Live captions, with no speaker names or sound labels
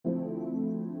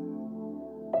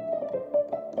Hello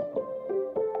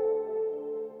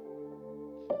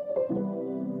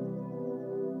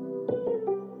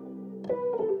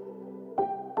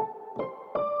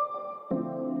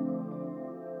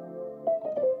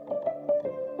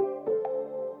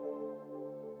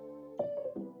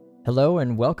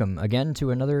and welcome again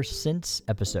to another Sints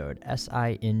episode,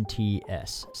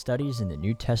 S-I-N-T-S, Studies in the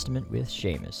New Testament with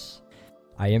Seamus.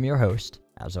 I am your host,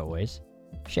 as always,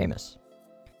 Seamus.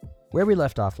 Where we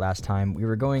left off last time, we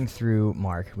were going through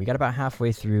Mark. We got about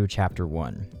halfway through chapter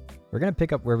 1. We're going to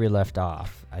pick up where we left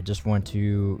off. I just want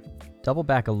to double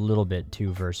back a little bit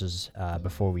 2 verses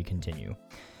before we continue.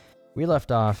 We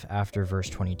left off after verse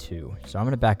 22, so I'm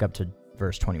going to back up to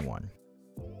verse 21.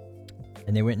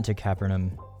 And they went into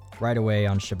Capernaum. Right away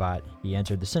on Shabbat, he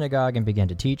entered the synagogue and began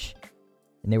to teach,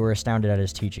 and they were astounded at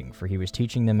his teaching, for he was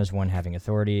teaching them as one having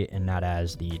authority and not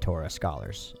as the Torah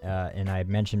scholars. And I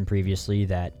mentioned previously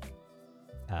that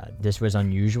this was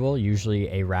unusual. Usually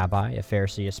a rabbi, a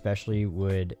Pharisee especially,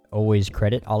 would always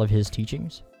credit all of his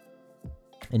teachings,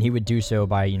 and he would do so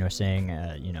by, saying,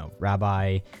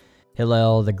 Rabbi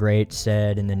Hillel the Great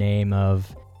said in the name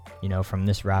of, from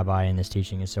this rabbi and this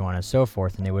teaching and so on and so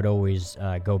forth. And they would always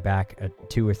go back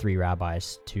 2 or 3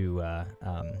 rabbis to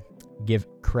give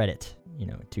credit,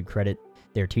 to credit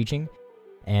their teaching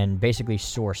and basically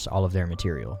source all of their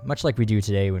material. Much like we do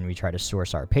today when we try to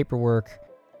source our paperwork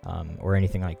or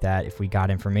anything like that. If we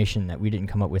got information that we didn't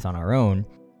come up with on our own,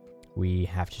 we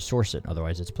have to source it.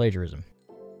 Otherwise, it's plagiarism.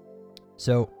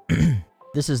 So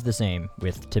this is the same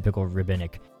with typical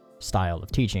rabbinic style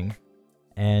of teaching.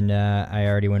 And I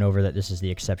already went over that this is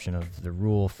the exception of the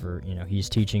rule for, he's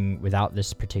teaching without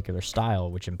this particular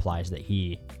style, which implies that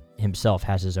he himself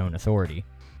has his own authority,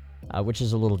 which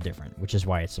is a little different, which is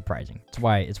why it's surprising.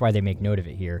 It's why they make note of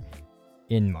it here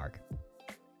in Mark.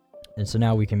 And so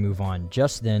now we can move on.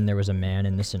 Just then there was a man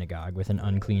in the synagogue with an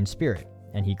unclean spirit,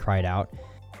 and he cried out,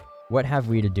 "What have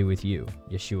we to do with you,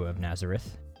 Yeshua of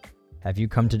Nazareth? Have you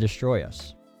come to destroy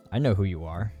us? I know who you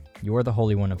are. You are the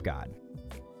Holy One of God."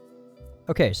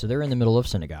 Okay, so they're in the middle of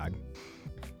synagogue,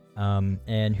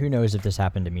 and who knows if this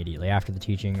happened immediately after the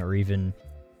teaching or even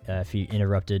if he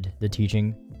interrupted the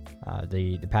teaching.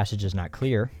 The passage is not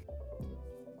clear,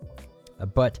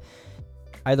 but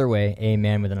either way, a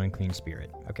man with an unclean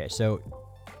spirit. Okay, so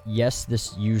yes,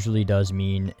 this usually does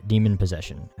mean demon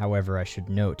possession. However, I should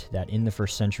note that in the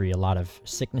first century, a lot of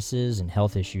sicknesses and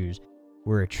health issues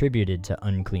were attributed to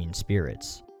unclean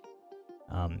spirits,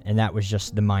 and that was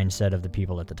just the mindset of the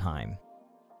people at the time.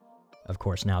 Of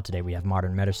course, now today we have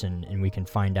modern medicine, and we can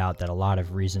find out that a lot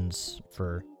of reasons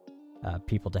for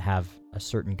people to have a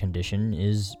certain condition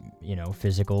is,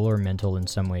 physical or mental in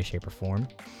some way, shape, or form.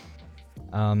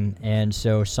 And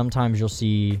so sometimes you'll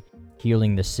see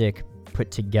healing the sick put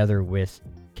together with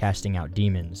casting out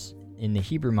demons. In the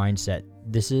Hebrew mindset,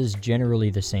 this is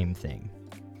generally the same thing.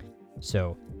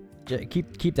 So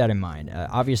keep that in mind.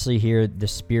 Obviously here, the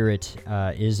spirit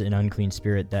is an unclean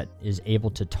spirit that is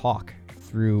able to talk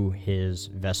through his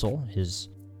vessel, his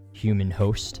human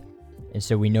host, and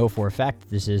so we know for a fact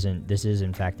this is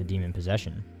in fact a demon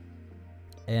possession,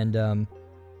 and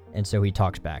so he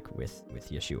talks back with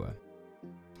Yeshua.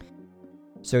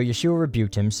 So Yeshua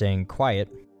rebuked him, saying, "Quiet,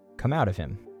 come out of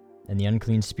him." And the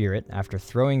unclean spirit, after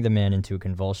throwing the man into a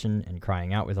convulsion and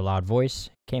crying out with a loud voice,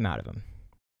 came out of him.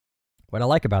 What I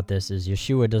like about this is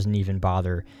Yeshua doesn't even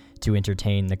bother to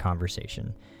entertain the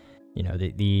conversation.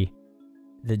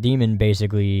 The demon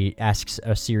basically asks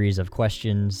a series of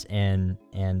questions, and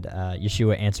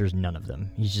Yeshua answers none of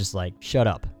them. He's just like, "Shut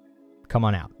up, come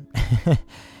on out."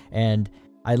 And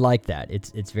I like that.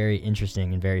 It's very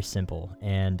interesting and very simple.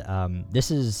 And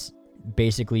this is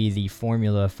basically the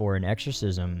formula for an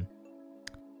exorcism,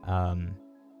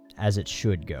 as it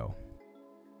should go.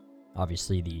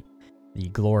 Obviously, the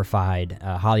glorified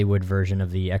Hollywood version of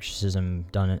the exorcism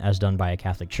done by a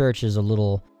Catholic church is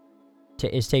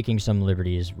is taking some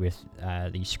liberties with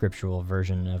the scriptural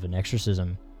version of an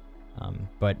exorcism,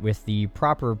 but with the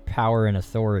proper power and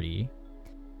authority,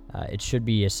 it should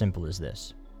be as simple as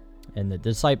this. And the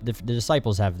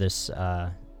disciples have this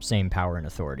same power and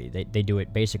authority. They do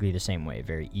it basically the same way,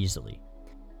 very easily.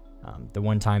 The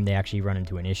one time they actually run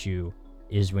into an issue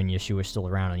is when Yeshua is still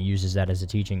around and uses that as a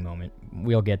teaching moment.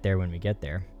 We'll get there when we get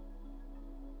there.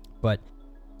 But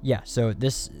yeah, so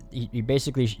he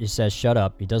basically says, "Shut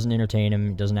up." He doesn't entertain him.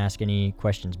 He doesn't ask any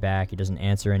questions back. He doesn't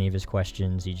answer any of his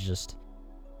questions. He just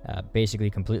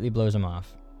basically completely blows him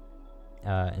off.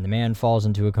 And the man falls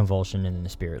into a convulsion, and then the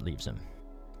spirit leaves him.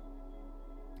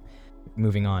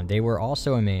 Moving on, they were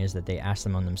also amazed that they asked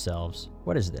among themselves,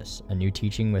 "What is this? A new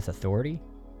teaching with authority?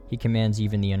 he commands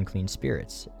even the unclean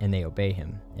spirits, and they obey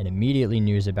him, and immediately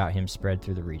news about him spread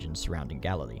through the regions surrounding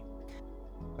Galilee.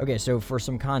 Okay, so for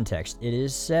some context, it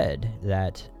is said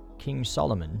that King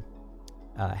Solomon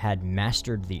had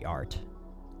mastered the art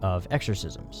of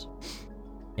exorcisms.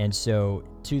 And so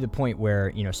to the point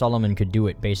where, Solomon could do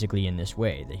it basically in this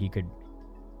way, that he could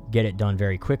get it done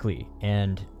very quickly.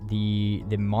 And the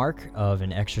mark of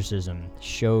an exorcism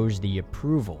shows the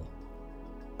approval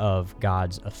of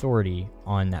God's authority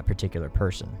on that particular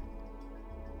person.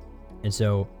 And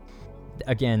so,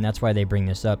 again, that's why they bring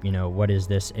this up. What is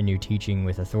this? A new teaching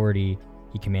with authority.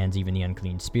 He commands even the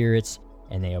unclean spirits,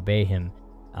 and they obey him.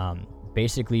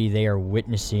 Basically, they are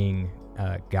witnessing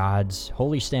God's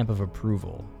holy stamp of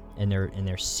approval, and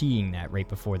they're seeing that right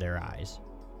before their eyes.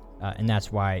 And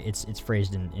that's why it's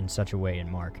phrased in such a way in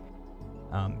Mark,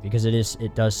 because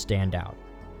it does stand out.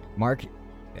 Mark,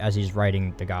 as he's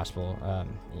writing the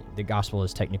gospel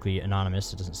is technically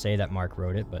anonymous. It doesn't say that Mark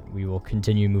wrote it, but we will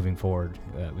continue moving forward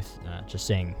with just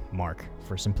saying Mark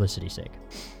for simplicity's sake.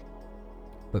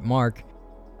 But Mark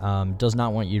does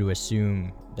not want you to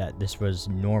assume that this was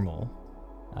normal.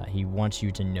 He wants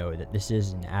you to know that this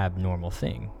is an abnormal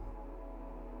thing.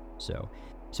 So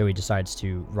he decides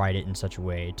to write it in such a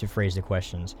way to phrase the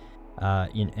questions.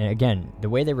 And again, the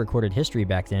way they recorded history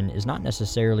back then is not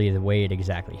necessarily the way it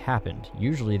exactly happened.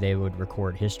 Usually they would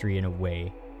record history in a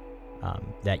way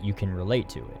that you can relate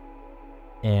to it.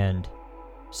 And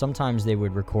sometimes they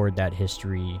would record that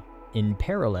history in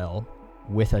parallel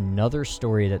with another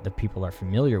story that the people are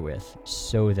familiar with,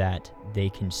 so that they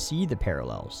can see the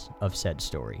parallels of said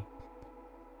story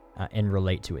and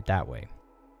relate to it that way.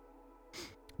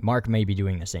 Mark may be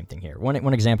doing the same thing here.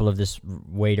 One example of this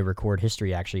way to record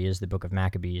history actually is the book of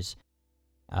Maccabees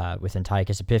with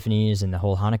Antiochus Epiphanes and the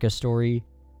whole Hanukkah story.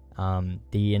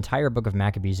 The entire book of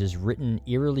Maccabees is written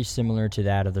eerily similar to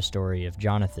that of the story of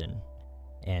Jonathan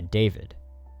and David.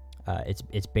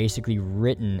 It's basically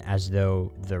written as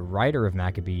though the writer of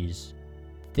Maccabees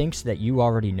thinks that you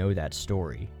already know that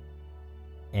story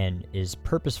and is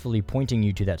purposefully pointing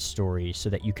you to that story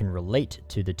so that you can relate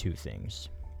to the two things.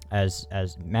 As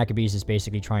Maccabees is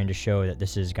basically trying to show that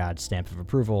this is God's stamp of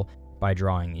approval by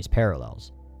drawing these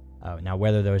parallels. Now,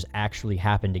 whether those actually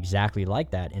happened exactly like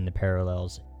that in the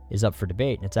parallels is up for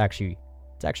debate, and it's actually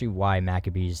why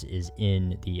Maccabees is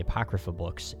in the Apocrypha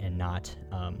books and not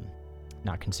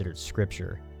considered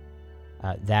scripture.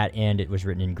 That, and it was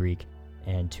written in Greek,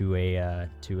 and to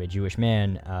a Jewish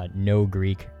man, no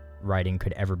Greek writing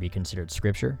could ever be considered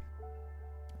scripture.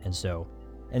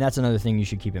 And that's another thing you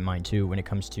should keep in mind too when it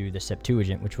comes to the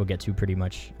Septuagint, which we'll get to pretty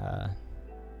much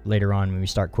later on when we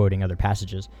start quoting other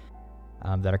passages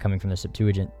that are coming from the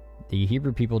Septuagint. The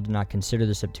Hebrew people did not consider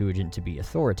the Septuagint to be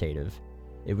authoritative.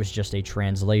 It was just a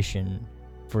translation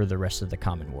for the rest of the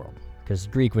common world, because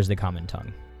Greek was the common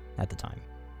tongue at the time.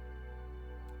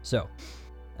 So,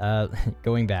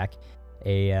 going back,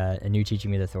 a new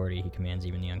teaching with authority, he commands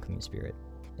even the unclean spirit.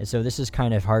 And so this is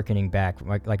kind of hearkening back,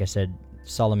 like I said,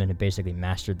 Solomon had basically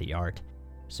mastered the art.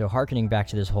 So hearkening back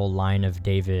to this whole line of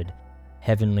David,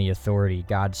 heavenly authority,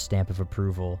 God's stamp of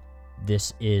approval,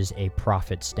 this is a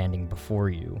prophet standing before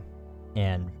you.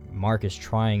 And Mark is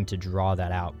trying to draw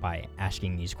that out by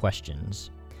asking these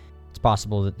questions. It's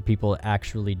possible that the people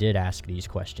actually did ask these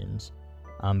questions,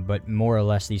 but more or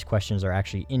less these questions are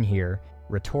actually in here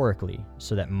rhetorically,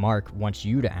 so that Mark wants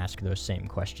you to ask those same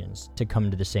questions to come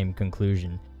to the same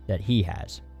conclusion that he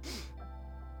has.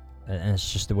 And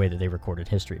it's just the way that they recorded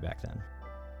history back then.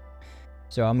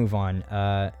 So I'll move on.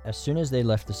 As soon as they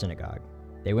left the synagogue,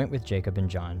 they went with Jacob and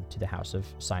John to the house of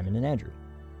Simon and Andrew.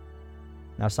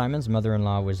 Now Simon's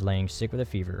mother-in-law was laying sick with a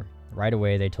fever. Right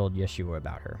away they told Yeshua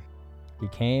about her. He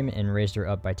came and raised her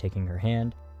up by taking her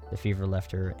hand. The fever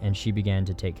left her, and she began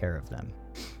to take care of them.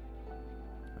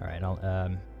 All right.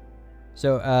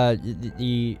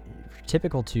 The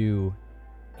typical to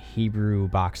Hebrew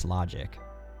box logic,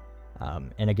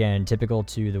 and again, typical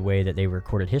to the way that they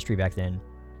recorded history back then,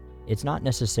 it's not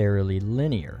necessarily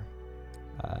linear.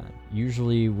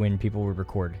 Usually when people would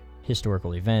record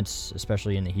historical events,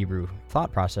 especially in the Hebrew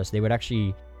thought process, they would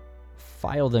actually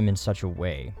file them in such a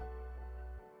way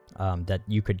that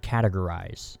you could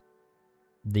categorize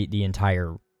the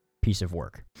entire piece of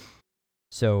work.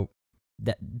 So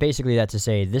that's to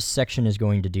say, this section is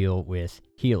going to deal with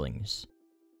healings.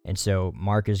 And so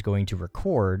Mark is going to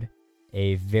record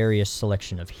a various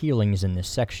selection of healings in this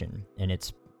section. And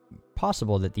it's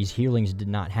possible that these healings did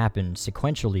not happen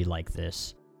sequentially like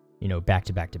this, back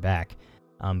to back to back,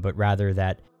 but rather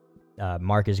that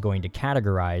Mark is going to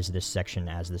categorize this section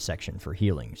as the section for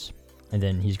healings. And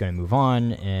then he's going to move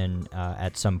on and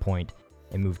at some point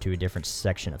and move to a different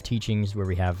section of teachings where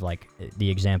we have like the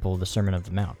example, the Sermon on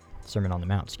the Mount. The Sermon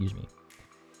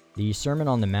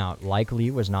on the Mount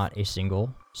likely was not a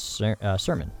single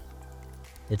sermon.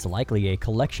 It's likely a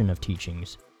collection of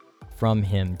teachings from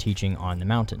him teaching on the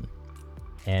mountain.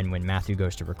 And when Matthew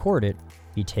goes to record it,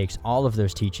 he takes all of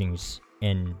those teachings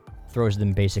and throws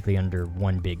them basically under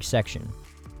one big section.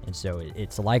 And so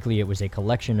it's likely it was a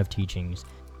collection of teachings,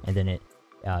 and then it,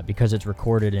 because it's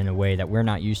recorded in a way that we're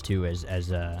not used to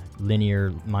as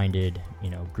linear-minded,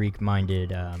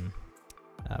 Greek-minded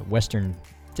Western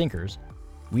thinkers,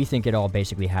 we think it all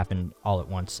basically happened all at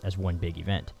once as one big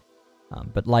event.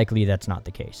 But likely that's not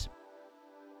the case.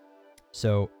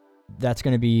 So that's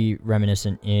going to be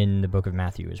reminiscent in the book of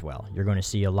Matthew as well. You're going to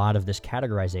see a lot of this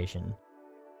categorization,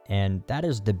 and that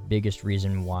is the biggest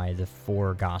reason why the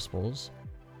 4 Gospels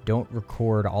don't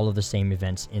record all of the same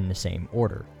events in the same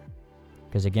order.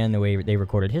 Because again, the way they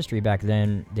recorded history back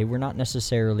then, they were not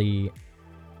necessarily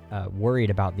worried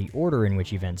about the order in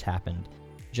which events happened,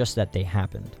 just that they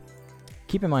happened.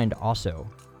 Keep in mind also,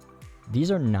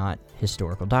 these are not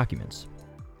historical documents.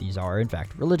 These are, in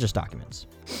fact, religious documents.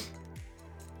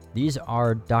 These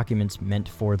are documents meant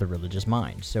for the religious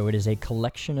mind, so it is a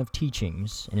collection of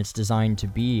teachings, and it's designed to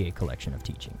be a collection of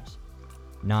teachings,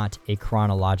 not a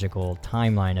chronological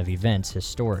timeline of events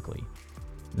historically.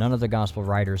 None of the gospel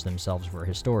writers themselves were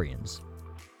historians.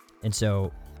 And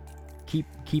so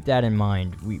keep that in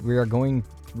mind. We are going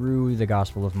through the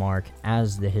Gospel of Mark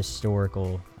as the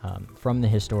historical, from the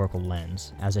historical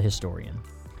lens, as a historian.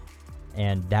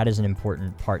 And that is an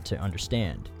important part to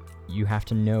understand. You have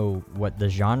to know what the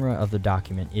genre of the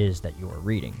document is that you are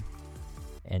reading.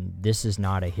 And this is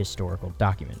not a historical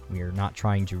document. We are not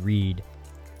trying to read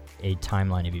a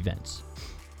timeline of events.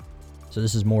 So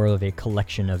this is more of a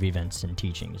collection of events and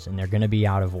teachings, and they're going to be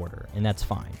out of order, and that's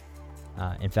fine.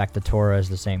 In fact, the Torah is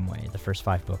the same way. The first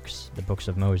 5 books, the books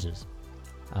of Moses.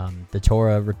 The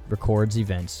Torah records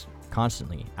events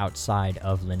constantly outside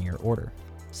of linear order.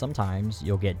 Sometimes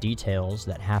you'll get details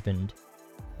that happened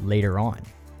later on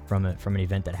from an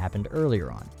event that happened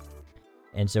earlier on.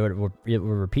 And so it will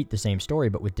repeat the same story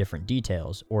but with different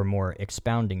details or more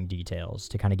expounding details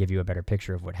to kind of give you a better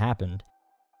picture of what happened.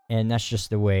 And that's just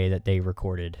the way that they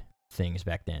recorded things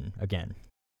back then. Again,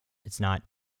 it's not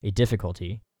a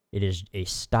difficulty, it is a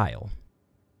style,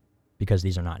 because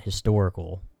these are not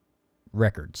historical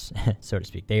records, so to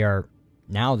speak. They are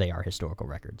historical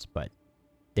records, but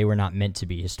they were not meant to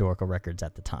be historical records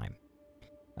at the time.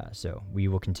 So we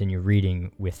will continue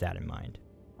reading with that in mind.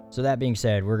 So that being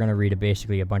said, we're going to read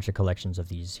basically a bunch of collections of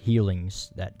these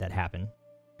healings that happen.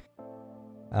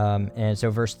 And so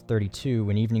verse 32,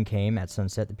 when evening came at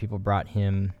sunset, the people brought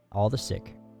him all the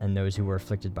sick and those who were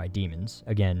afflicted by demons.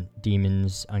 Again,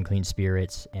 demons, unclean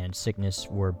spirits, and sickness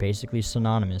were basically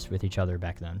synonymous with each other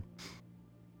back then.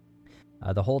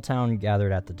 The whole town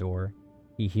gathered at the door.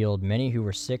 He healed many who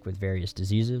were sick with various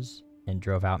diseases and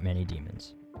drove out many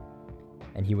demons.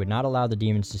 And he would not allow the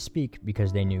demons to speak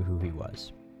because they knew who he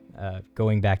was.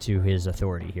 Going back to his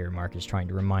authority here, Mark is trying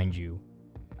to remind you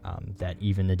that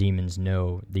even the demons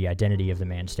know the identity of the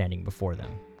man standing before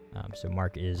them. So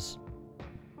Mark is,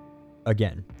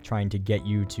 again, trying to get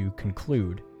you to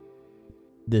conclude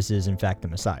this is in fact the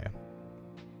Messiah.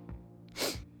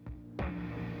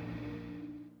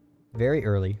 Very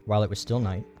early, while it was still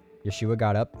night, Yeshua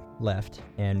got up, left,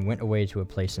 and went away to a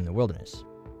place in the wilderness.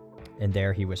 And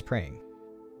there he was praying.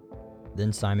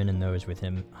 Then Simon and those with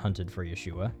him hunted for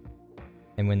Yeshua.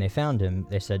 And when they found him,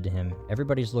 they said to him,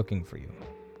 "Everybody's looking for you."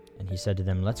 And he said to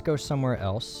them, "Let's go somewhere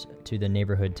else to the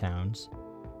neighborhood towns,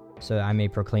 so I may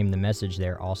proclaim the message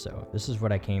there also. This is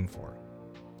what I came for."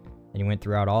 And he went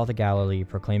throughout all the Galilee,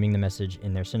 proclaiming the message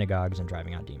in their synagogues and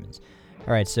driving out demons.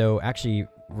 All right, so actually,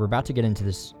 we're about to get into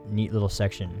this neat little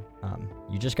section.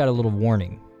 You just got a little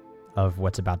warning of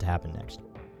what's about to happen next.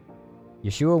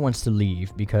 Yeshua wants to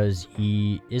leave because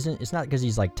it's not because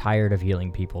he's like tired of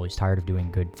healing people, he's tired of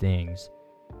doing good things.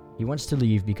 He wants to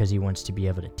leave because he wants to be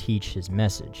able to teach his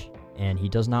message, and he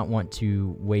does not want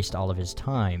to waste all of his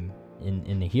time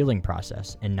in the healing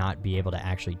process and not be able to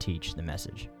actually teach the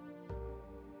message.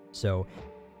 So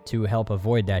to help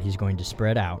avoid that, he's going to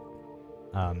spread out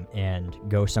and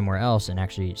go somewhere else and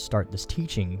actually start this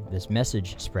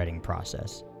message spreading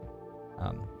process.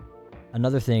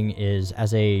 Another thing is,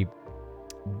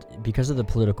 because of the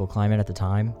political climate at the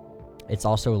time, it's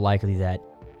also likely that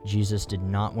Jesus did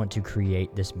not want to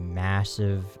create this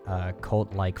massive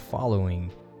cult-like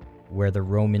following where the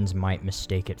Romans might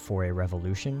mistake it for a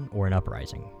revolution or an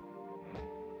uprising.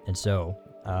 And so,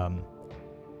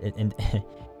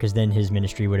 because then his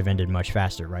ministry would have ended much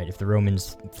faster, right? If the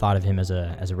Romans thought of him as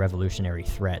a revolutionary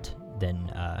threat, then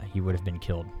he would have been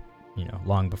killed,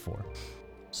 long before.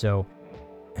 So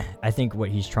I think what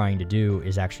he's trying to do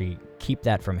is actually keep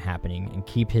that from happening and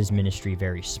keep his ministry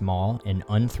very small and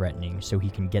unthreatening so he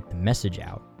can get the message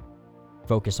out,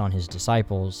 focus on his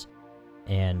disciples,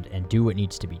 and do what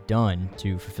needs to be done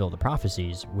to fulfill the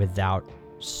prophecies without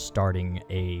starting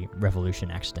a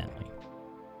revolution accidentally.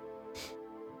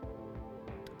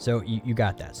 So you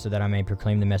got that, so that I may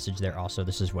proclaim the message there also.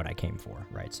 This is what I came for,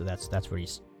 right? So that's what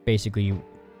he's basically.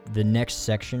 The next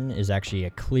section is actually a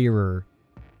clearer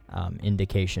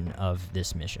indication of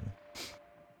this mission.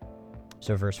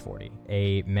 So verse 40,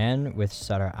 a man with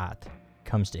Sara'at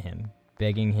comes to him,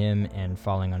 begging him and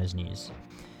falling on his knees.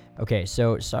 Okay,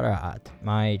 so Sara'at,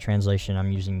 my translation,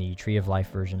 I'm using the Tree of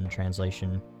Life version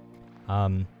translation.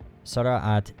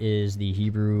 Sara'at is the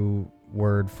Hebrew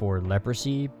word for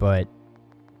leprosy, but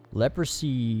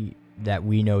leprosy that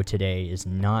we know today is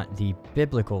not the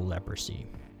biblical leprosy.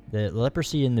 The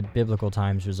leprosy in the biblical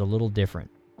times was a little different.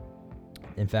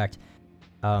 In fact,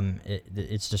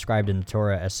 it's described in the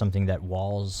Torah as something that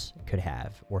walls could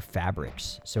have, or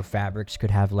fabrics. So fabrics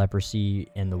could have leprosy,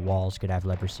 and the walls could have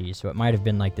leprosy. So it might have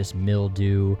been like this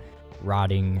mildew,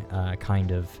 rotting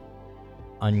kind of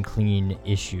unclean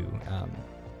issue.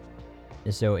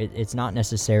 So it's not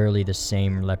necessarily the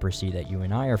same leprosy that you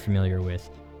and I are familiar with.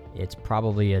 It's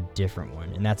probably a different one.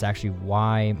 And that's actually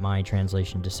why my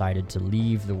translation decided to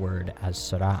leave the word as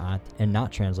sara'at and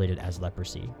not translate it as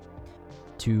leprosy.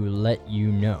 To let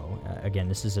you know, again,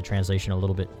 this is a translation a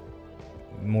little bit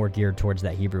more geared towards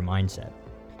that Hebrew mindset.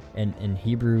 And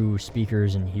Hebrew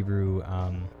speakers and Hebrew,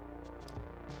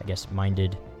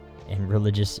 minded and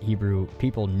religious Hebrew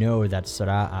people know that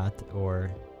sara'at,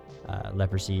 or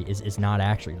leprosy, is not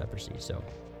actually leprosy. So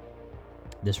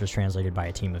this was translated by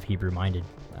a team of Hebrew-minded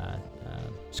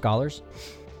scholars.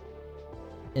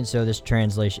 And so this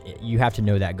translation, you have to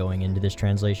know that going into this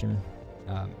translation.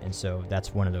 And so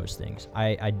that's one of those things.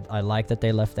 I like that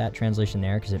they left that translation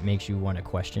there because it makes you want to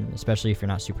question, especially if you're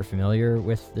not super familiar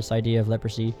with this idea of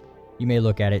leprosy. You may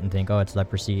look at it and think, oh, it's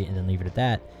leprosy, and then leave it at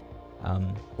that.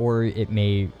 Or it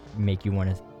may make you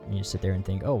want to sit there and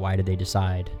think, oh, why did they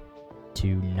decide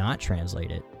to not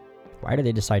translate it? Why did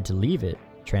they decide to leave it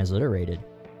transliterated?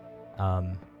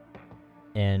 And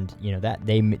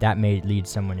that may lead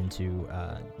someone into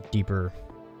deeper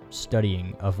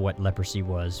studying of what leprosy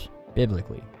was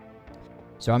biblically.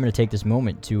 So I'm going to take this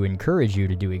moment to encourage you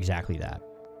to do exactly that.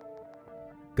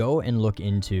 Go and look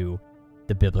into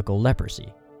the biblical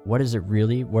leprosy. What is it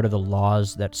really? What are the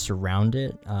laws that surround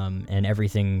it? And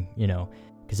everything,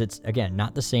 because it's, again,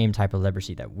 not the same type of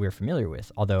leprosy that we're familiar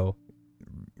with, although,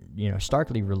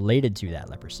 starkly related to that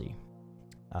leprosy.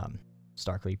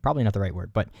 Starkly, probably not the right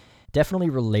word, but definitely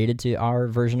related to our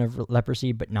version of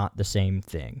leprosy, but not the same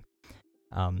thing.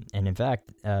 And in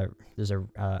fact, there's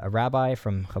a rabbi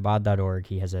from Chabad.org.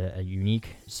 He has a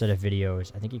unique set of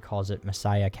videos. I think he calls it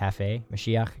Mashiach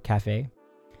Cafe.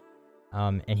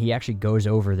 And he actually goes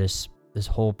over this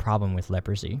whole problem with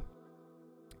leprosy,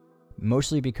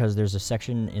 mostly because there's a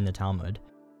section in the Talmud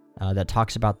that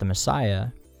talks about the Messiah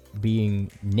being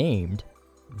named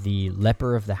the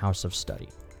leper of the house of study.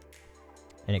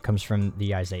 And it comes from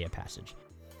the Isaiah passage.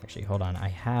 Actually, hold on. I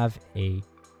have a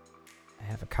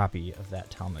copy of that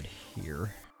Talmud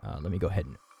here. Let me go ahead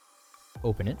and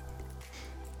open it.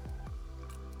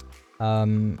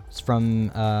 It's from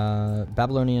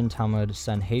Babylonian Talmud,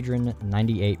 Sanhedrin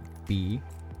 98b.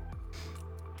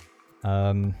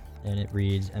 And it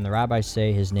reads, and the rabbis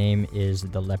say his name is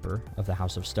the leper of the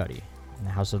house of study. And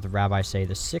the house of the rabbis say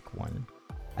the sick one,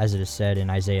 as it is said in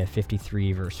Isaiah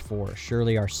 53 verse 4,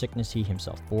 surely our sickness he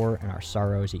himself bore, and our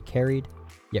sorrows he carried,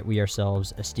 yet we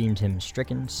ourselves esteemed him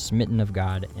stricken, smitten of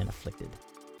God, and afflicted.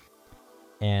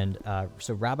 And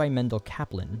so Rabbi Mendel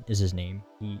Kaplan is his name.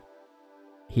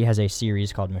 He has a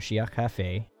series called Mashiach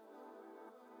Cafe,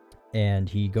 and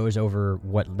he goes over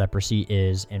what leprosy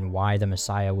is and why the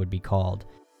Messiah would be called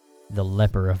the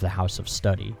leper of the house of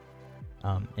study.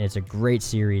 And it's a great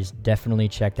series. Definitely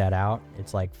check that out.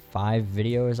 It's like 5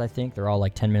 videos, I think. They're all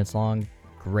like 10 minutes long.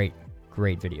 Great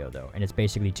video, though. And it's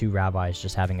basically 2 rabbis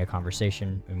just having a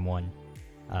conversation, and one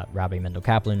Rabbi Mendel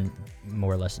Kaplan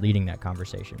more or less leading that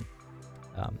conversation.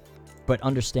 But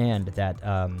understand that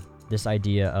this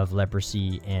idea of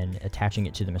leprosy and attaching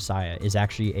it to the Messiah is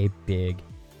actually a big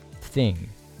thing,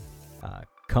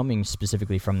 coming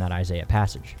specifically from that Isaiah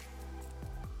passage.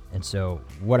 And so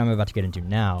what I'm about to get into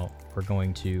now, we're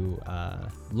going to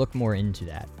look more into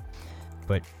that.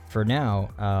 But for now,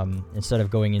 instead of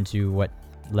going into what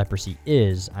leprosy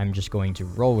is, I'm just going to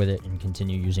roll with it and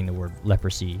continue using the word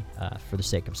leprosy for the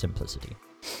sake of simplicity.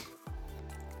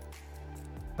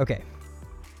 Okay.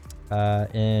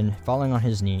 and falling on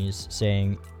his knees,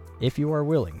 saying, "If you are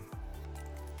willing,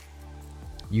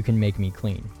 you can make me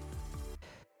clean."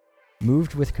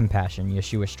 Moved with compassion,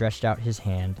 Yeshua stretched out his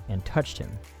hand and touched him.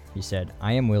 He said,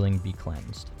 "I am willing, be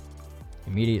cleansed."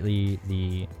 Immediately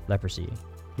the leprosy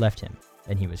left him,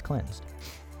 and he was cleansed.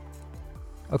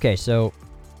 Okay, so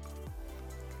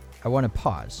I want to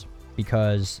pause,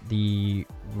 because the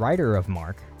writer of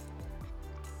Mark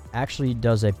actually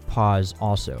does a pause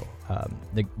also.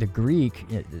 The Greek,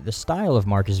 the style of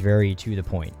Mark is very to the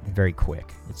point, very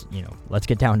quick. It's, let's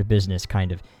get down to business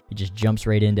kind of. He just jumps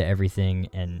right into everything,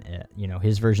 and,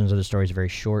 his versions of the stories are very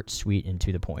short, sweet, and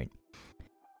to the point.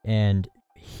 And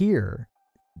here,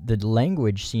 the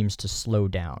language seems to slow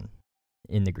down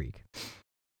in the Greek.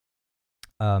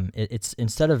 It's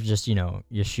instead of just,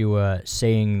 Yeshua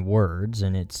saying words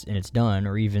and it's done,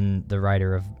 or even the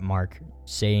writer of Mark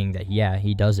saying that, yeah,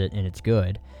 he does it and it's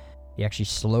good, he actually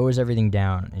slows everything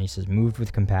down, and he says, moved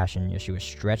with compassion, Yeshua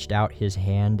stretched out his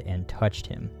hand and touched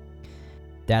him.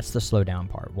 That's the slow down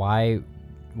part. Why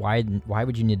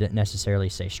would you need to necessarily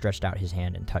say stretched out his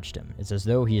hand and touched him? It's as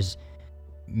though he's,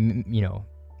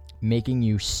 making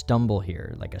you stumble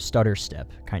here, like a stutter step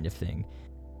kind of thing,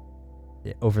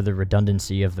 over the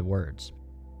redundancy of the words.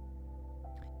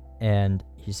 And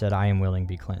he said, "I am willing,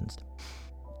 be cleansed."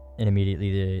 And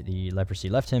immediately the leprosy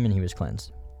left him, and he was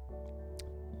cleansed.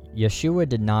 Yeshua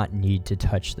did not need to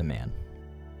touch the man.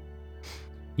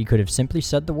 He could have simply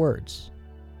said the words,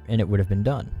 and it would have been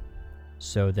done.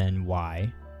 So then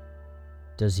why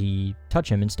does he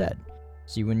touch him instead?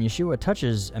 See, when Yeshua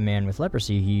touches a man with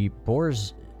leprosy, he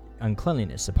bores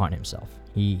uncleanliness upon himself.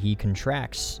 He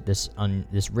contracts this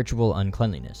ritual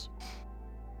uncleanliness.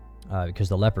 Because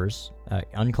the lepers,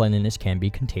 uncleanliness can be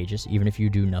contagious even if you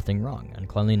do nothing wrong.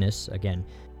 Uncleanliness, again,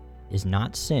 is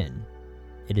not sin.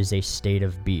 It is a state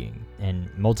of being, and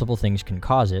multiple things can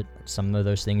cause it. Some of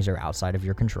those things are outside of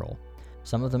your control.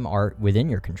 Some of them are within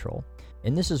your control.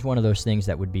 And this is one of those things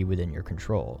that would be within your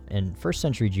control. And first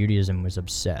century Judaism was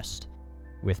obsessed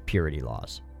with purity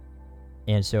laws.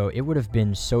 And so it would have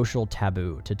been social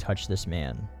taboo to touch this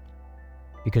man,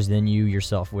 because then you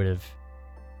yourself would have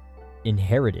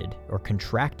inherited or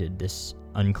contracted this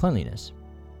uncleanliness.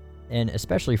 And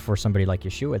especially for somebody like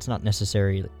Yeshua, it's not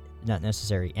necessary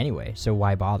anyway, so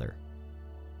why bother?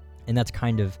 And that's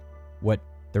kind of what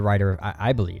the writer,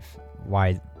 I believe,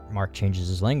 why Mark changes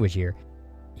his language here.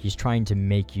 He's trying to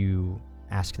make you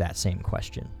ask that same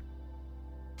question.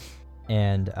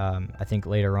 And I think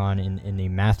later on in the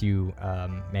Matthew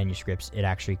manuscripts, it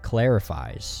actually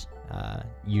clarifies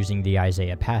using the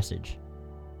Isaiah passage,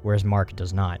 whereas Mark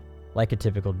does not. Like a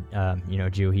typical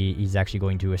Jew, he's actually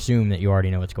going to assume that you already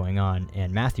know what's going on.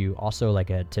 And Matthew, also like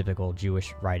a typical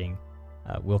Jewish writing,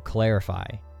 will clarify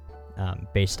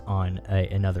based on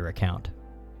another account.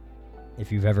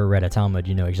 If you've ever read a Talmud,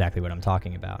 you know exactly what I'm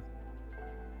talking about.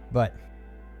 But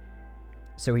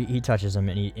so he touches him,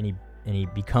 and he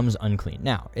becomes unclean.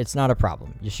 Now, it's not a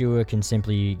problem. Yeshua can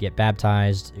simply get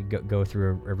baptized, go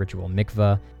through a ritual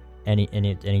mikvah, and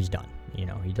he's done.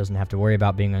 He doesn't have to worry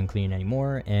about being unclean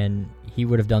anymore, and he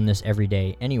would have done this every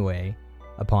day anyway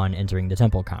upon entering the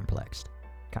temple complex.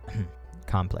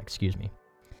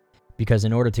 Because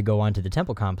in order to go onto the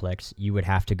temple complex, you would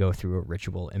have to go through a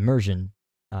ritual immersion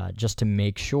just to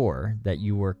make sure that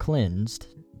you were cleansed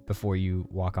before you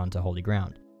walk onto holy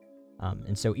ground.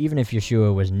 And so even if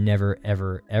Yeshua was never,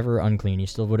 ever, ever unclean, he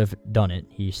still would have done it.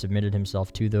 He submitted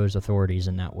himself to those authorities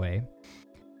in that way.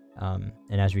 And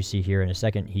as we see here in a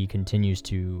second, he continues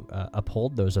to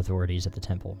uphold those authorities at the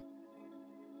temple.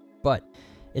 But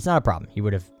it's not a problem. He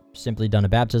would have simply done a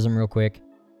baptism real quick,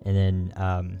 and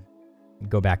then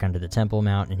go back onto the Temple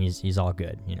Mount, and he's all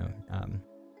good.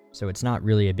 So it's not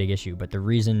really a big issue. But the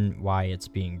reason why it's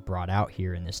being brought out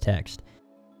here in this text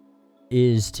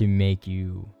is to make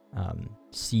you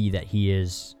see that he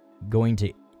is going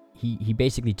to. He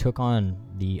basically took on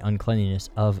the uncleanliness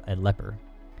of a leper.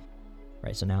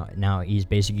 Right, so now he's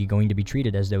basically going to be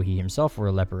treated as though he himself were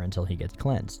a leper until he gets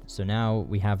cleansed. So now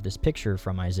we have this picture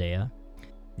from Isaiah,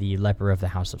 the leper of the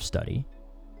house of study.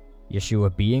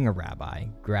 Yeshua, being a rabbi,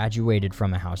 graduated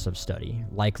from a house of study,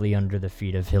 likely under the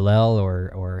feet of Hillel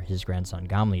or his grandson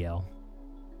Gamliel.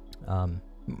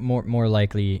 More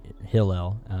likely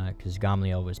Hillel, because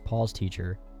Gamliel was Paul's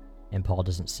teacher, and Paul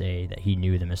doesn't say that he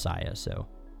knew the Messiah, so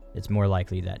it's more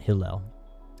likely that Hillel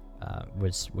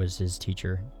was his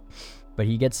teacher. But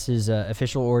he gets his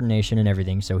official ordination and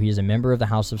everything, so he is a member of the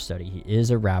house of study. He is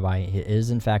a rabbi. He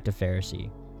is, in fact, a Pharisee.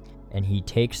 And he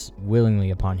takes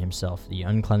willingly upon himself the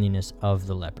uncleanliness of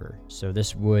the leper. So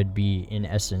this would be, in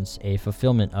essence, a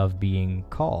fulfillment of being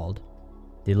called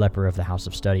the leper of the house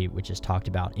of study, which is talked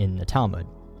about in the Talmud,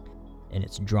 and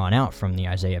it's drawn out from the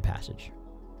Isaiah passage.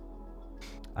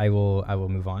 I will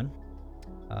move on.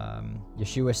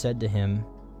 Yeshua said to him,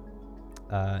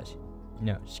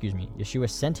 Yeshua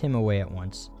sent him away at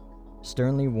once,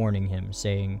 sternly warning him,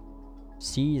 saying,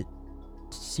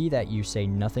 See that you say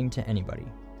nothing to anybody,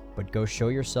 but go show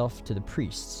yourself to the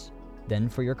priests. Then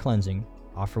for your cleansing,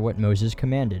 offer what Moses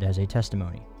commanded as a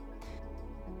testimony.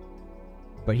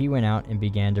 But he went out and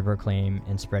began to proclaim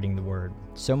and spreading the word,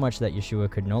 so much that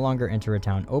Yeshua could no longer enter a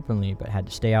town openly, but had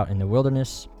to stay out in the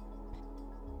wilderness.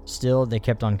 Still, they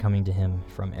kept on coming to him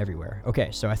from everywhere. Okay,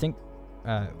 so I think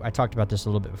I talked about this a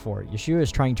little bit before. Yeshua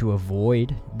is trying to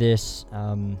avoid this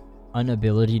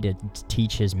inability to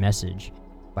teach his message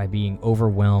by being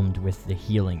overwhelmed with the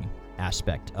healing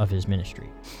aspect of his ministry.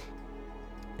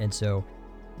 And so,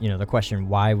 the question,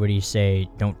 why would he say,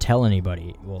 don't tell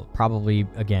anybody? Well, probably,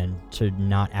 again, to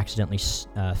not accidentally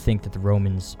think that the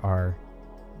Romans are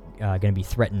going to be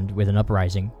threatened with an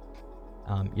uprising.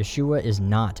 Yeshua is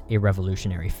not a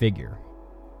revolutionary figure.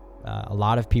 A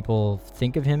lot of people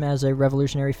think of him as a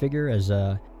revolutionary figure, as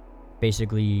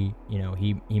basically,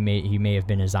 he may have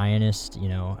been a Zionist,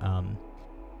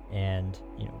 and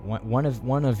one of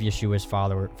Yeshua's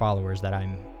followers that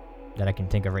I can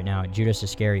think of right now, Judas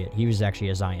Iscariot, he was actually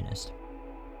a Zionist.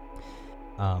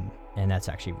 And that's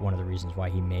actually one of the reasons why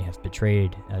he may have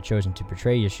chosen to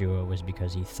betray Yeshua, was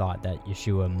because he thought that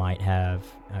Yeshua might have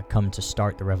come to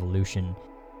start the revolution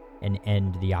and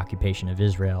end the occupation of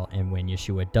Israel. And when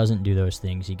Yeshua doesn't do those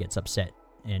things, he gets upset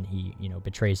and he,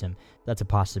 betrays him. That's a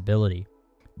possibility,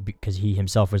 because he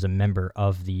himself was a member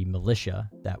of the militia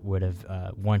that would have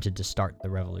wanted to start the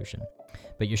revolution.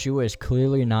 But Yeshua is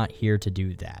clearly not here to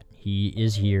do that. He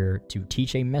is here to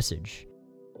teach a message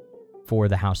for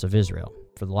the house of Israel,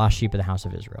 for the lost sheep of the house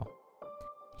of Israel.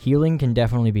 Healing can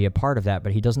definitely be a part of that,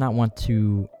 but he does not want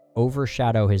to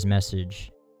overshadow his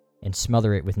message and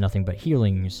smother it with nothing but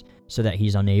healings so that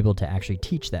he's unable to actually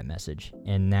teach that message.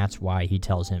 And that's why he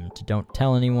tells him to don't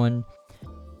tell anyone.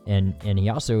 And he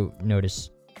also,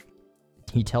 notice,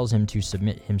 he tells him to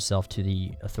submit himself to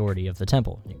the authority of the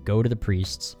temple. Go to the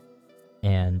priests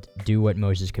and do what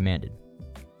Moses commanded.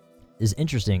 It's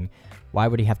interesting. Why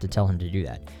would he have to tell him to do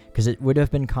that? Because it would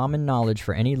have been common knowledge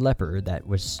for any leper that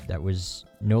was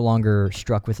no longer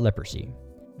struck with leprosy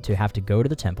to have to go to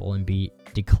the temple and be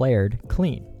declared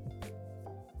clean.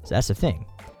 So that's the thing.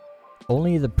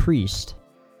 Only the priest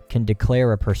can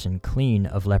declare a person clean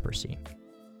of leprosy.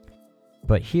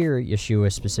 But here,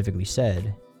 Yeshua specifically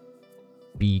said,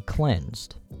 be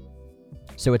cleansed.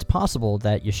 So it's possible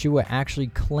that Yeshua actually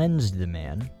cleansed the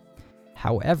man.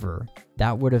 However,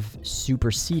 that would have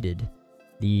superseded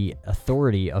the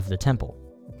authority of the temple.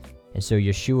 And so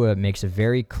Yeshua makes a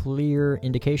very clear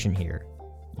indication here.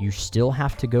 You still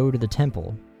have to go to the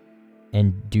temple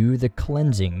and do the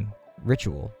cleansing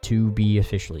ritual to be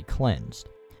officially cleansed.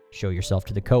 Show yourself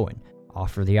to the Cohen.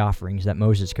 Offer the offerings that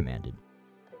Moses commanded.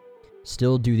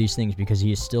 Still do these things because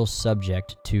he is still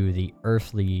subject to the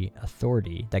earthly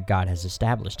authority that God has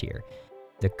established here.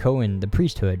 The Cohen, the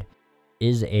priesthood,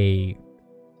 is a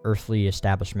earthly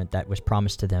establishment that was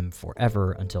promised to them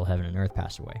forever until heaven and earth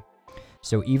pass away.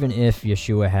 So even if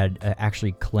Yeshua had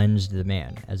actually cleansed the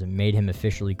man, as it made him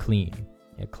officially clean,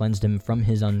 it cleansed him from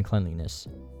his uncleanliness,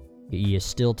 he is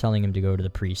still telling him to go to the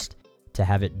priest to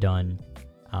have it done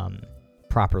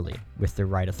properly with the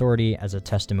right authority as a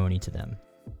testimony to them.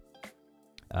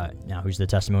 Now, who's the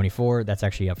testimony for? That's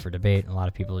actually up for debate. A lot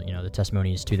of people, the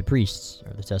testimony is to the priests,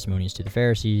 or the testimony is to the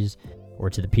Pharisees, or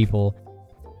to the people.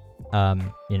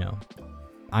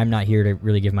 I'm not here to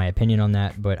really give my opinion on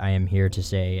that, but I am here to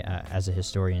say, as a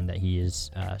historian, that he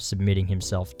is submitting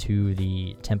himself to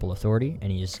the temple authority,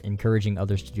 and he is encouraging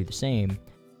others to do the same,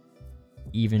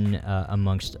 even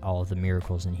amongst all of the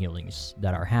miracles and healings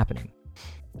that are happening.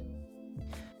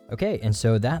 Okay, and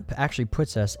so that actually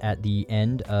puts us at the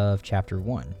end of chapter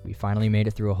 1. We finally made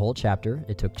it through a whole chapter.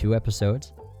 It took 2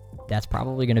 episodes. That's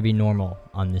probably going to be normal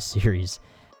on this series.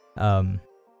 And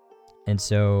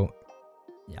so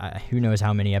who knows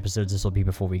how many episodes this will be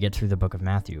before we get through the book of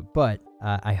Matthew. But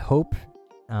I hope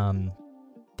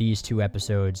these 2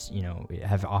 episodes,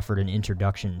 have offered an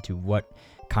introduction to what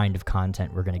kind of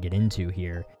content we're going to get into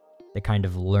here, the kind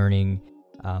of learning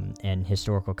and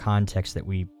historical context that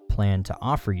we plan to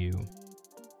offer you,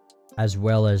 as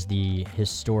well as the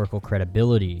historical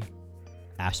credibility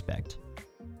aspect,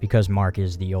 because Mark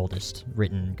is the oldest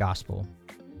written gospel.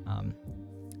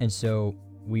 And so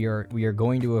we are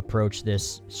going to approach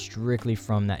this strictly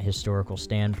from that historical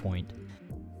standpoint.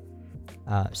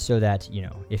 so that,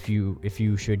 if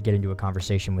you should get into a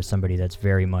conversation with somebody that's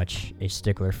very much a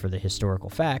stickler for the historical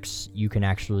facts, you can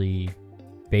actually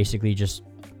basically just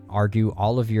argue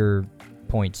all of your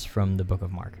points from the Book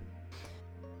of Mark.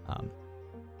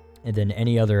 And then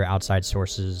any other outside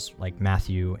sources like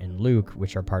Matthew and Luke,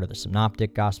 which are part of the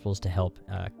Synoptic Gospels, to help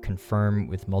confirm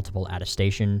with multiple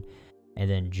attestation. And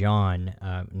then John,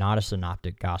 not a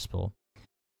Synoptic Gospel,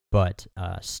 but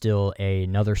still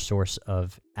another source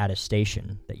of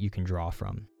attestation that you can draw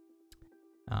from.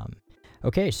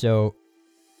 Okay, so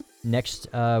next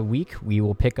week we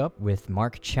will pick up with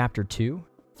Mark chapter 2.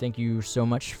 Thank you so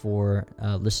much for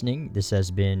listening. This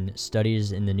has been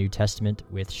Studies in the New Testament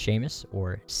with Seamus,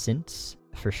 or SINTS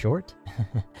for short.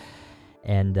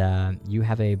 And you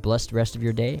have a blessed rest of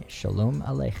your day. Shalom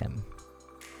Aleichem.